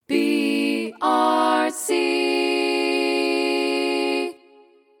BRC.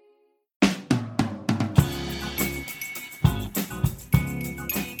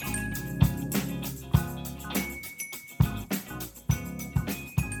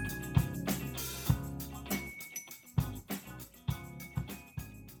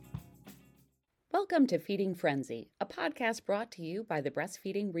 Welcome to Feeding Frenzy, a podcast brought to you by the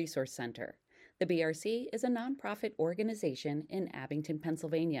Breastfeeding Resource Center. The BRC is a nonprofit organization in Abington,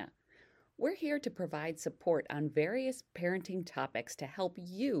 Pennsylvania. We're here to provide support on various parenting topics to help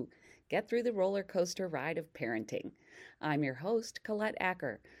you get through the roller coaster ride of parenting. I'm your host, Colette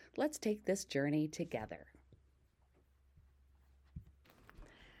Acker. Let's take this journey together.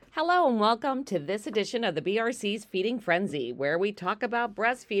 Hello and welcome to this edition of the BRC's Feeding Frenzy, where we talk about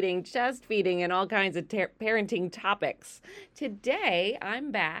breastfeeding, chest feeding, and all kinds of parenting topics. Today,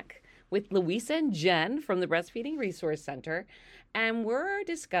 I'm back with Louisa and Jen from the Breastfeeding Resource Center, and we're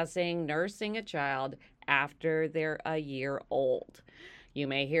discussing nursing a child after they're a year old. You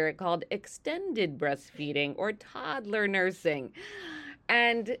may hear it called extended breastfeeding or toddler nursing.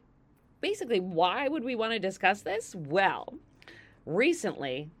 And basically, why would we want to discuss this? Well,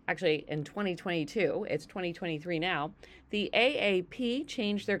 recently, actually in 2022, it's 2023 now, the AAP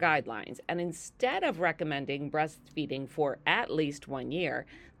changed their guidelines, and instead of recommending breastfeeding for at least 1 year,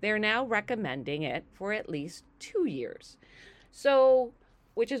 they're now recommending it for at least 2 years. So,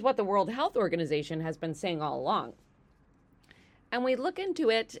 which is what the World Health Organization has been saying all along. And we look into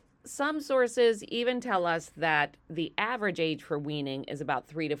it, some sources even tell us that the average age for weaning is about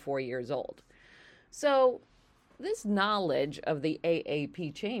 3 to 4 years old. So, this knowledge of the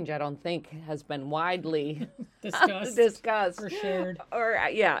AAP change, I don't think, has been widely discussed or shared.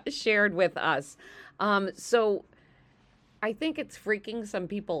 Shared with us. So I think it's freaking some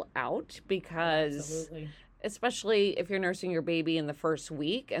people out because, Absolutely. especially if you're nursing your baby in the first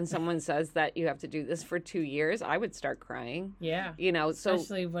week and someone says that you have to do this for 2 years, I would start crying. Yeah.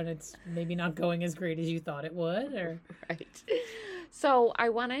 Especially when it's maybe not going as great as you thought it would. Right. So I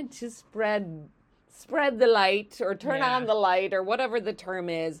wanted to spread the light or turn on the light or whatever the term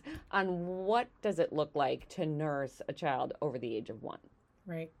is on what does it look like to nurse a child over the age of 1.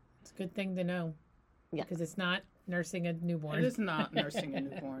 Right. It's a good thing to know. Yeah. Because it's not nursing a newborn. It is not nursing a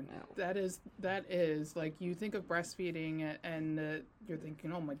newborn. That is like you think of breastfeeding and you're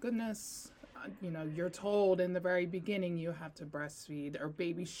thinking, oh my goodness, you're told in the very beginning you have to breastfeed, or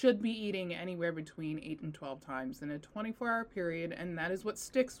baby should be eating anywhere between 8 and 12 times in a 24-hour period, and that is what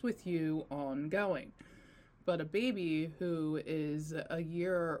sticks with you ongoing. But a baby who is a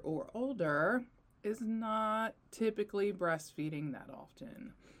year or older is not typically breastfeeding that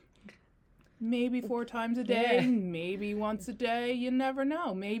often. Maybe 4 times a day, maybe once a day, you never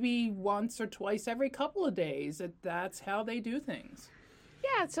know. Maybe once or twice every couple of days. That's how they do things.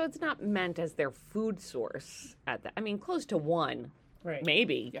 Yeah, so it's not meant as their food source close to 1. Right.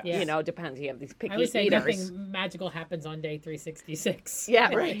 Maybe. Yes. Depends. You have these picky I would say eaters. nothing magical happens on day 366.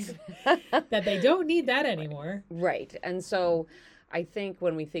 Yeah, right. That they don't need that anymore. Right. And so I think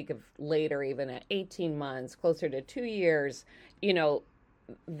when we think of later, even at 18 months, closer to 2 years,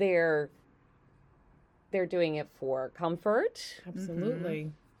 they're doing it for comfort. Absolutely. Mm-hmm.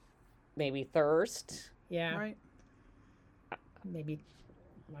 Maybe thirst. Yeah. Right. Maybe,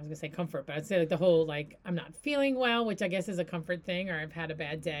 I was going to say comfort, but I'd say like the whole, I'm not feeling well, which I guess is a comfort thing, or I've had a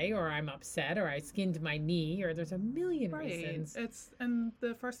bad day, or I'm upset, or I skinned my knee, or there's a million reasons. And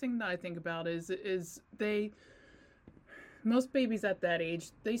the first thing that I think about is most babies at that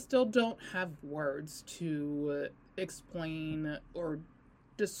age, they still don't have words to explain or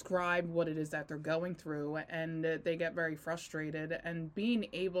describe what it is that they're going through, and they get very frustrated, and being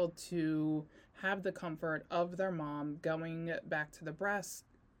able to have the comfort of their mom going back to the breast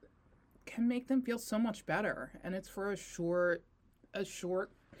can make them feel so much better. And it's for a short,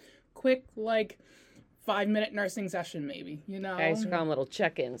 quick, 5-minute nursing session, maybe, Guys call them little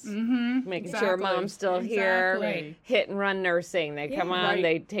check-ins. Mm-hmm. Making sure mom's still here. Right. Hit and run nursing. They come on,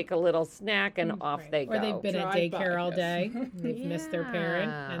 they take a little snack, and off they go. Or they've been at daycare all day. They've missed their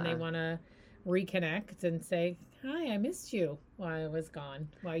parent, and they Yeah. want to reconnect and say, hi, I missed you while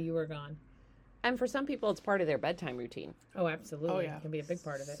you were gone. And for some people, it's part of their bedtime routine. Oh, absolutely. Oh, yeah. It can be a big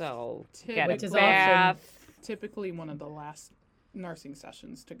part of it. So Which is bath. Typically one of the last nursing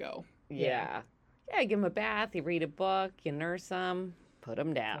sessions to go. Yeah. Yeah, give them a bath, you read a book, you nurse them, put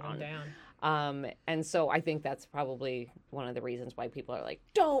them down. And so I think that's probably one of the reasons why people are like,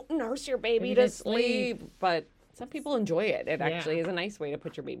 don't nurse your baby to sleep. But some people enjoy it. It actually is a nice way to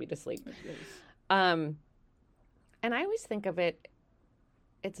put your baby to sleep. It is. And I always think of it,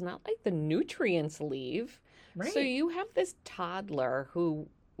 it's not like the nutrients leave. Right. So you have this toddler who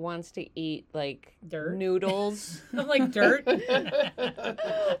wants to eat like Dirt? noodles. I'm like dirt.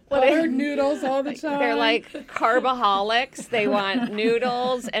 Buttered noodles all the time. They're like carbaholics. They want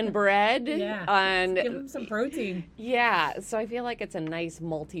noodles and bread. Yeah. And Give them some protein. yeah, so I feel like it's a nice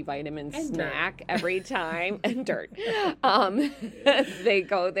multivitamin And snack every time. And dirt. They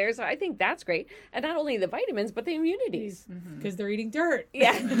go there. So I think that's great. And not only the vitamins, but the immunities. Because they're eating dirt.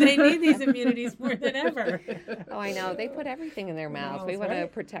 Yeah. They need these immunities more than ever. Oh, I know. They put everything in their mouth. We that's want to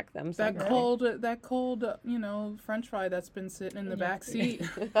right. protect them. That somehow. cold, French fry that's been sitting in the back seat.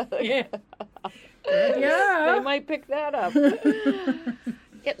 Yeah. They might pick that up.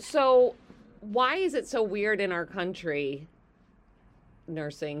 Yeah, so why is it so weird in our country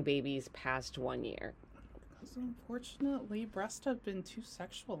nursing babies past 1 year? Because unfortunately, breasts have been too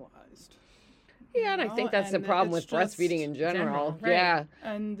sexualized. Yeah, and I think that's the problem with breastfeeding in general. right. Yeah.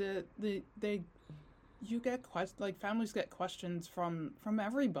 And you get families get questions from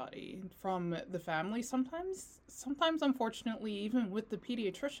everybody, from the family. Sometimes unfortunately even with the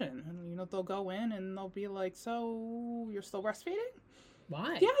pediatrician, and they'll go in and they'll be like, "So you're still breastfeeding?"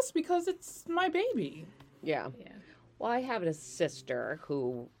 Why? Yes, because it's my baby. Yeah. Yeah. Well, I have a sister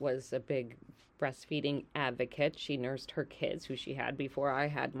who was a big breastfeeding advocate. She nursed her kids, who she had before I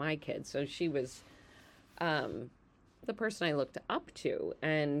had my kids. So she was the person I looked up to.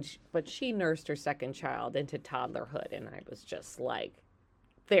 But she nursed her second child into toddlerhood. And I was just like,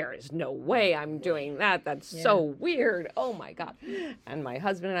 there is no way I'm doing that. That's so weird. Oh, my God. And my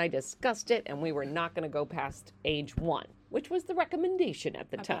husband and I discussed it, and we were not going to go past age 1. Which was the recommendation at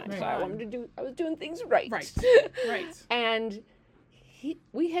the time. So I was doing things right. Right. And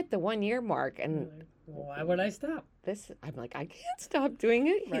we hit the 1 year mark, and Why would I stop? I'm like, I can't stop doing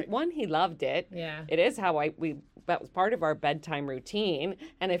it. Right. He loved it. Yeah. It is how that was part of our bedtime routine.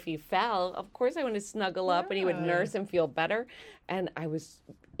 And if he fell, of course I wanted to snuggle up and he would nurse and feel better. And I was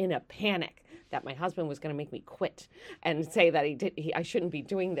in a panic that my husband was going to make me quit and say that I shouldn't be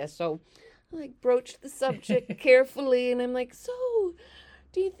doing this. So I broached the subject carefully, and I'm like, so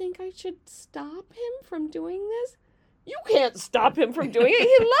do you think I should stop him from doing this? You can't stop him from doing it.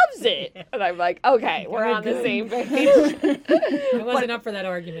 He loves it. And I'm like, okay, we're on the same page. I wasn't up for that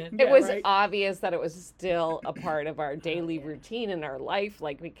argument. It was obvious that it was still a part of our daily routine in our life.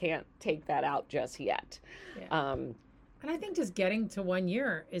 Like, we can't take that out just yet. Yeah. And I think just getting to 1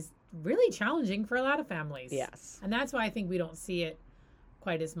 year is really challenging for a lot of families. Yes. And that's why I think we don't see it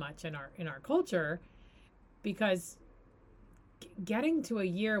quite as much in our culture, because getting to a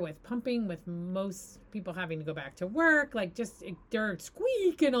year with pumping, with most people having to go back to work, like they're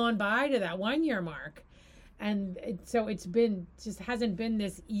squeaking on by to that 1 year mark. And so it's hasn't been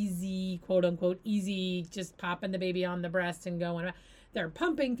this easy, quote unquote, easy, just popping the baby on the breast and going. They're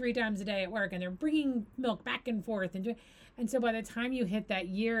pumping 3 times a day at work, and they're bringing milk back and forth. And so by the time you hit that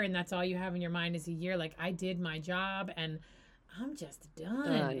year, and that's all you have in your mind is a year, like, I did my job and I'm just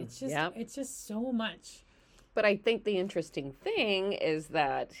done. It's just so much. But I think the interesting thing is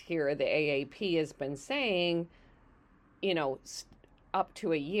that here the AAP has been saying, up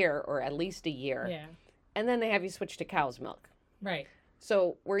to a year or at least a year. Yeah. And then they have you switch to cow's milk. Right.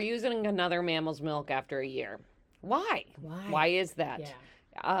 So we're using another mammal's milk after a year. Why? Why is that?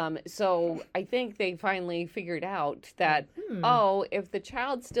 Yeah. So I think they finally figured out that, if the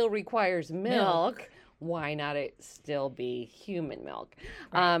child still requires milk, why not it still be human milk?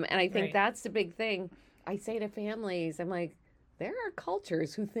 Right. And I think that's the big thing. I say to families, I'm like, there are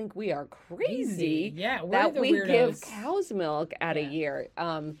cultures who think we are crazy that we give cow's milk at a year.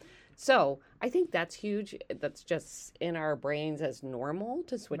 So I think that's huge. That's just in our brains as normal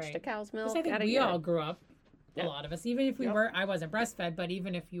to switch to cow's milk I think at a we year. all grew up, a lot of us, even if we were, I wasn't breastfed, but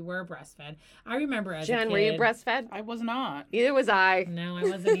even if you were breastfed, I remember as a kid. Jen, were you breastfed? I was not. Neither was I. No, I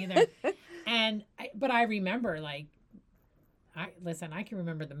wasn't either. But I remember, I can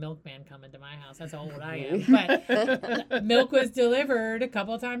remember the milkman coming to my house. That's how old I am. But milk was delivered a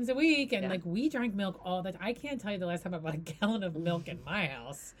couple of times a week, and we drank milk all the time. I can't tell you the last time I bought a gallon of milk in my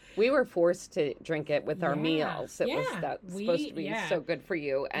house. We were forced to drink it with our meals. It was supposed to be so good for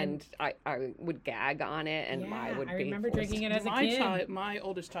you, and I would gag on it, and I would be. I remember forced. drinking it as a kid. My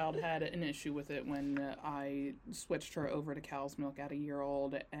oldest child had an issue with it when I switched her over to cow's milk at a year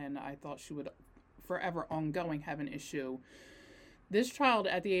old, and I thought she would forever ongoing have an issue. This child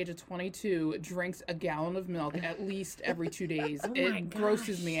at the age of 22 drinks a gallon of milk at least every 2 days. It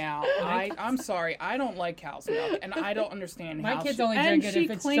grosses me out. I'm sorry. I don't like cow's milk, and I don't understand how. My kids only drink it if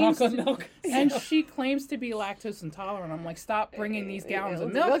it's chocolate milk. And she claims to be lactose intolerant. I'm like, stop bringing these gallons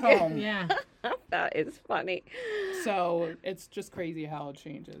of milk home. Yeah. That is funny. So it's just crazy how it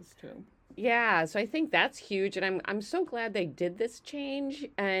changes, too. Yeah, so I think that's huge, and I'm so glad they did this change,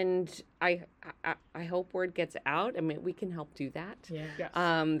 and I hope word gets out. I mean, we can help do that. Yeah.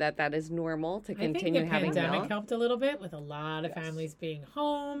 Yes. That is normal to I think continue the having pandemic milk. helped a little bit with a lot of Yes. families being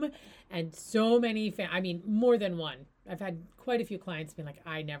home and so many, I mean, more than one. I've had quite a few clients being like,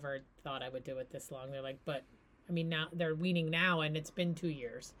 I never thought I would do it this long. They're like, but I mean, now they're weaning now and it's been 2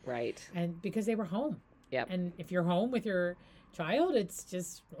 years. Right. And because they were home. Yep. And if you're home with your child, it's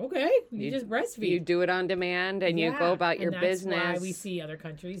just, okay, you just breastfeed. You do it on demand, and you go about your and that's business. why we see other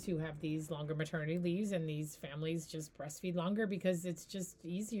countries who have these longer maternity leaves, and these families just breastfeed longer because it's just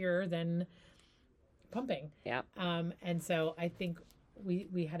easier than pumping. Yeah. And so I think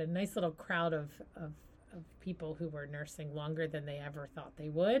we had a nice little crowd of people who were nursing longer than they ever thought they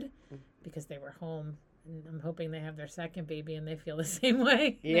would because they were home. And I'm hoping they have their second baby and they feel the same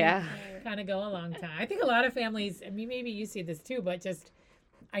way. Yeah. Kind of go a long time. I think a lot of families, I mean, maybe you see this too, but just,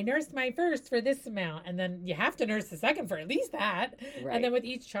 I nursed my first for this amount, and then you have to nurse the second for at least that. Right. And then with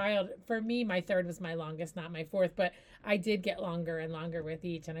each child, for me, my third was my longest, not my fourth, but I did get longer and longer with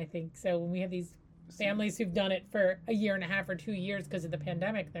each. And I think so when we have these families who've done it for a year and a half or 2 years because of the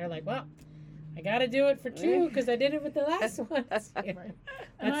pandemic, they're like, well, I got to do it for 2 because I did it with the last one. Right.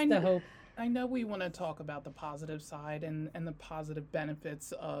 That's the hope. I know we want to talk about the positive side and the positive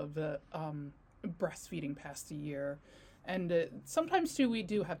benefits of breastfeeding past a year. And sometimes, too, we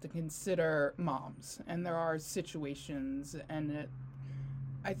do have to consider moms. And there are situations, and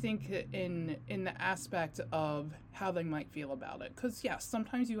I think in the aspect of how they might feel about it. Because, yes,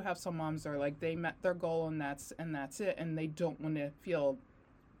 sometimes you have some moms that are like, they met their goal and that's it. And they don't want to feel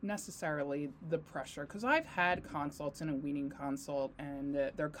necessarily the pressure, because I've had consults in a weaning consult and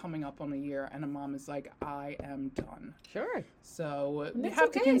they're coming up on a year and a mom is like, I am done. Sure. So we that's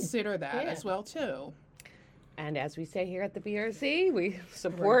have to okay. consider that Yeah. as well too. And as we say here at the BRC, we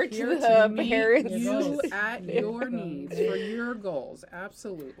support Here the to meet parents. you at your needs for your goals.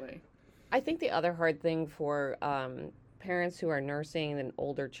 Absolutely. I think the other hard thing for parents who are nursing an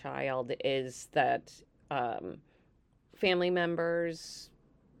older child is that family members,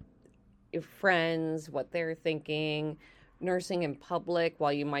 your friends, what they're thinking. Nursing in public,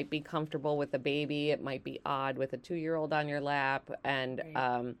 while you might be comfortable with a baby, it might be odd with a 2-year-old on your lap. And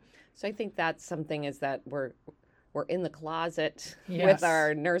Right. so I think that's something, is that we're in the closet Yes. with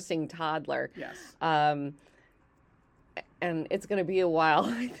our nursing toddler. Yes. And it's going to be a while,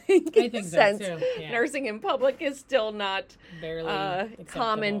 I think, I think so since too. Yeah. nursing in public is still not Barely acceptable.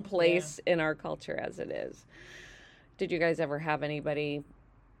 commonplace in our culture as it is. Did you guys ever have anybody,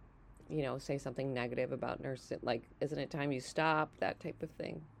 say something negative about nursing, like, isn't it time you stop, that type of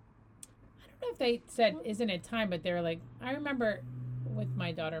thing? I don't know if they said, isn't it time, but they were like, I remember with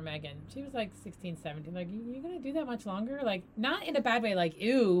my daughter Megan, she was like 16, 17, like, you going to do that much longer? Like, not in a bad way, like,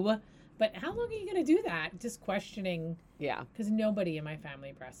 ew, but how long are you going to do that? Just questioning, Yeah. because nobody in my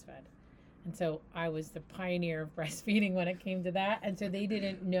family breastfed. And so I was the pioneer of breastfeeding when it came to that. And so they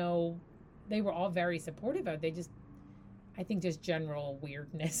didn't know, they were all very supportive of it. They just, I think just general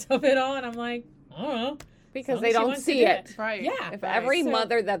weirdness of it all. And I'm like, I don't know. Because As long they as she don't wants to see do it. Right. Yeah. If Right. every So-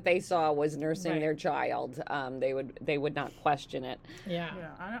 mother that they saw was nursing Right. their child, they would not question it. Yeah.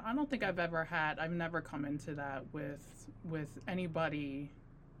 Yeah. I don't think I've never come into that with anybody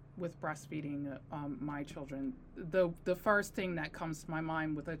with breastfeeding my children. The first thing that comes to my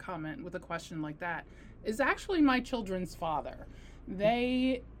mind with a question like that is actually my children's father.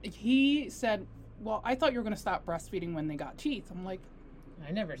 He said, well, I thought you were going to stop breastfeeding when they got teeth. I'm like, I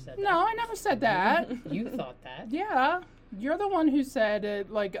never said that. no, I never said that. You thought that. Yeah. You're the one who said,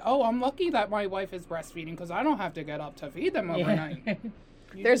 oh, I'm lucky that my wife is breastfeeding because I don't have to get up to feed them overnight.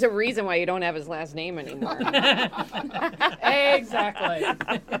 There's a reason why you don't have his last name anymore. Exactly.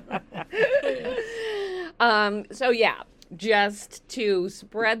 So yeah, just to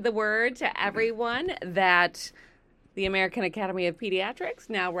spread the word to everyone that the American Academy of Pediatrics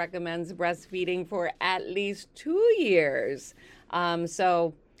now recommends breastfeeding for at least 2 years.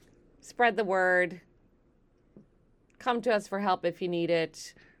 So spread the word. Come to us for help if you need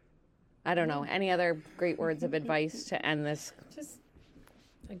it. I don't know. Any other great words of advice to end this? Just,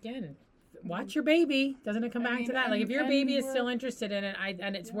 again, watch your baby. Doesn't it come back to that? Like, if your baby is still interested in it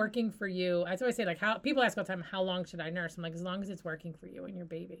and it's working for you, I always say, like, how people ask all the time, how long should I nurse? I'm like, as long as it's working for you and your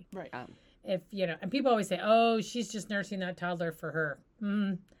baby. Right. If, and people always say, oh, she's just nursing that toddler for her.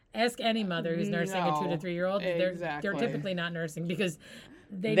 Ask any mother who's nursing a 2 to 3 year old. Exactly. They're typically not nursing because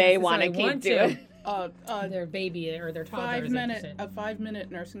They want to keep doing their baby or their toddler is interested. A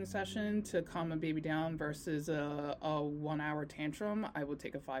 5-minute nursing session to calm a baby down versus a 1 hour tantrum. I would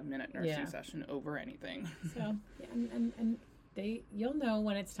take a 5-minute nursing session over anything. So, and you'll know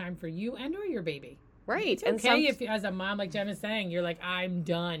when it's time for you and or your baby. Right. It's okay if, as a mom, like Jen is saying, you're like, I'm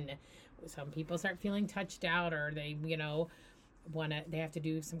done. Some people start feeling touched out, or they, they have to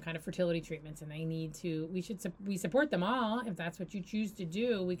do some kind of fertility treatments, and they need to. We support them all. If that's what you choose to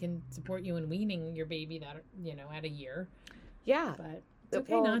do, we can support you in weaning your baby that at a year. Yeah, but it's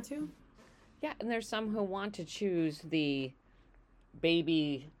okay not to. Yeah, and there's some who want to choose the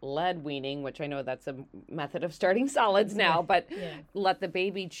baby-led weaning, which I know that's a method of starting solids now, but let the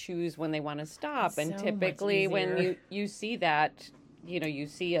baby choose when they want to stop. And so typically when you see that, you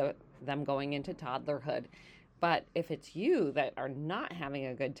see them going into toddlerhood. But if it's you that are not having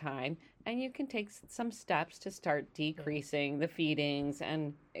a good time, and you can take some steps to start decreasing the feedings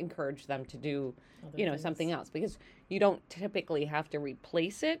and encourage them to do, something else. Because you don't typically have to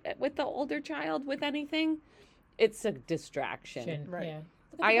replace it with the older child with anything. It's a distraction. Right. Yeah.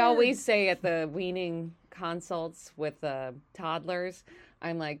 I always say at the weaning consults with toddlers,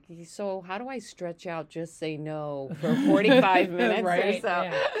 I'm like, so how do I stretch out just say no for 45 minutes or so?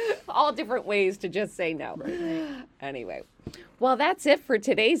 Yeah. All different ways to just say no. Right. Anyway, well, that's it for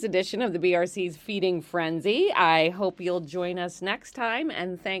today's edition of the BRC's Feeding Frenzy. I hope you'll join us next time.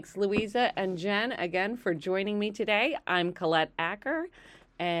 And thanks, Louisa and Jen, again for joining me today. I'm Colette Acker,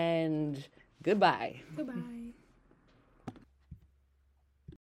 and goodbye. Goodbye.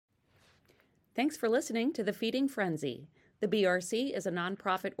 Thanks for listening to The Feeding Frenzy. The BRC is a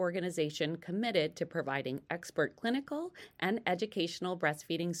nonprofit organization committed to providing expert clinical and educational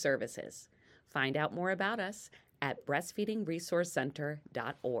breastfeeding services. Find out more about us at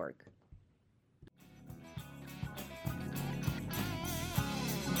breastfeedingresourcecenter.org.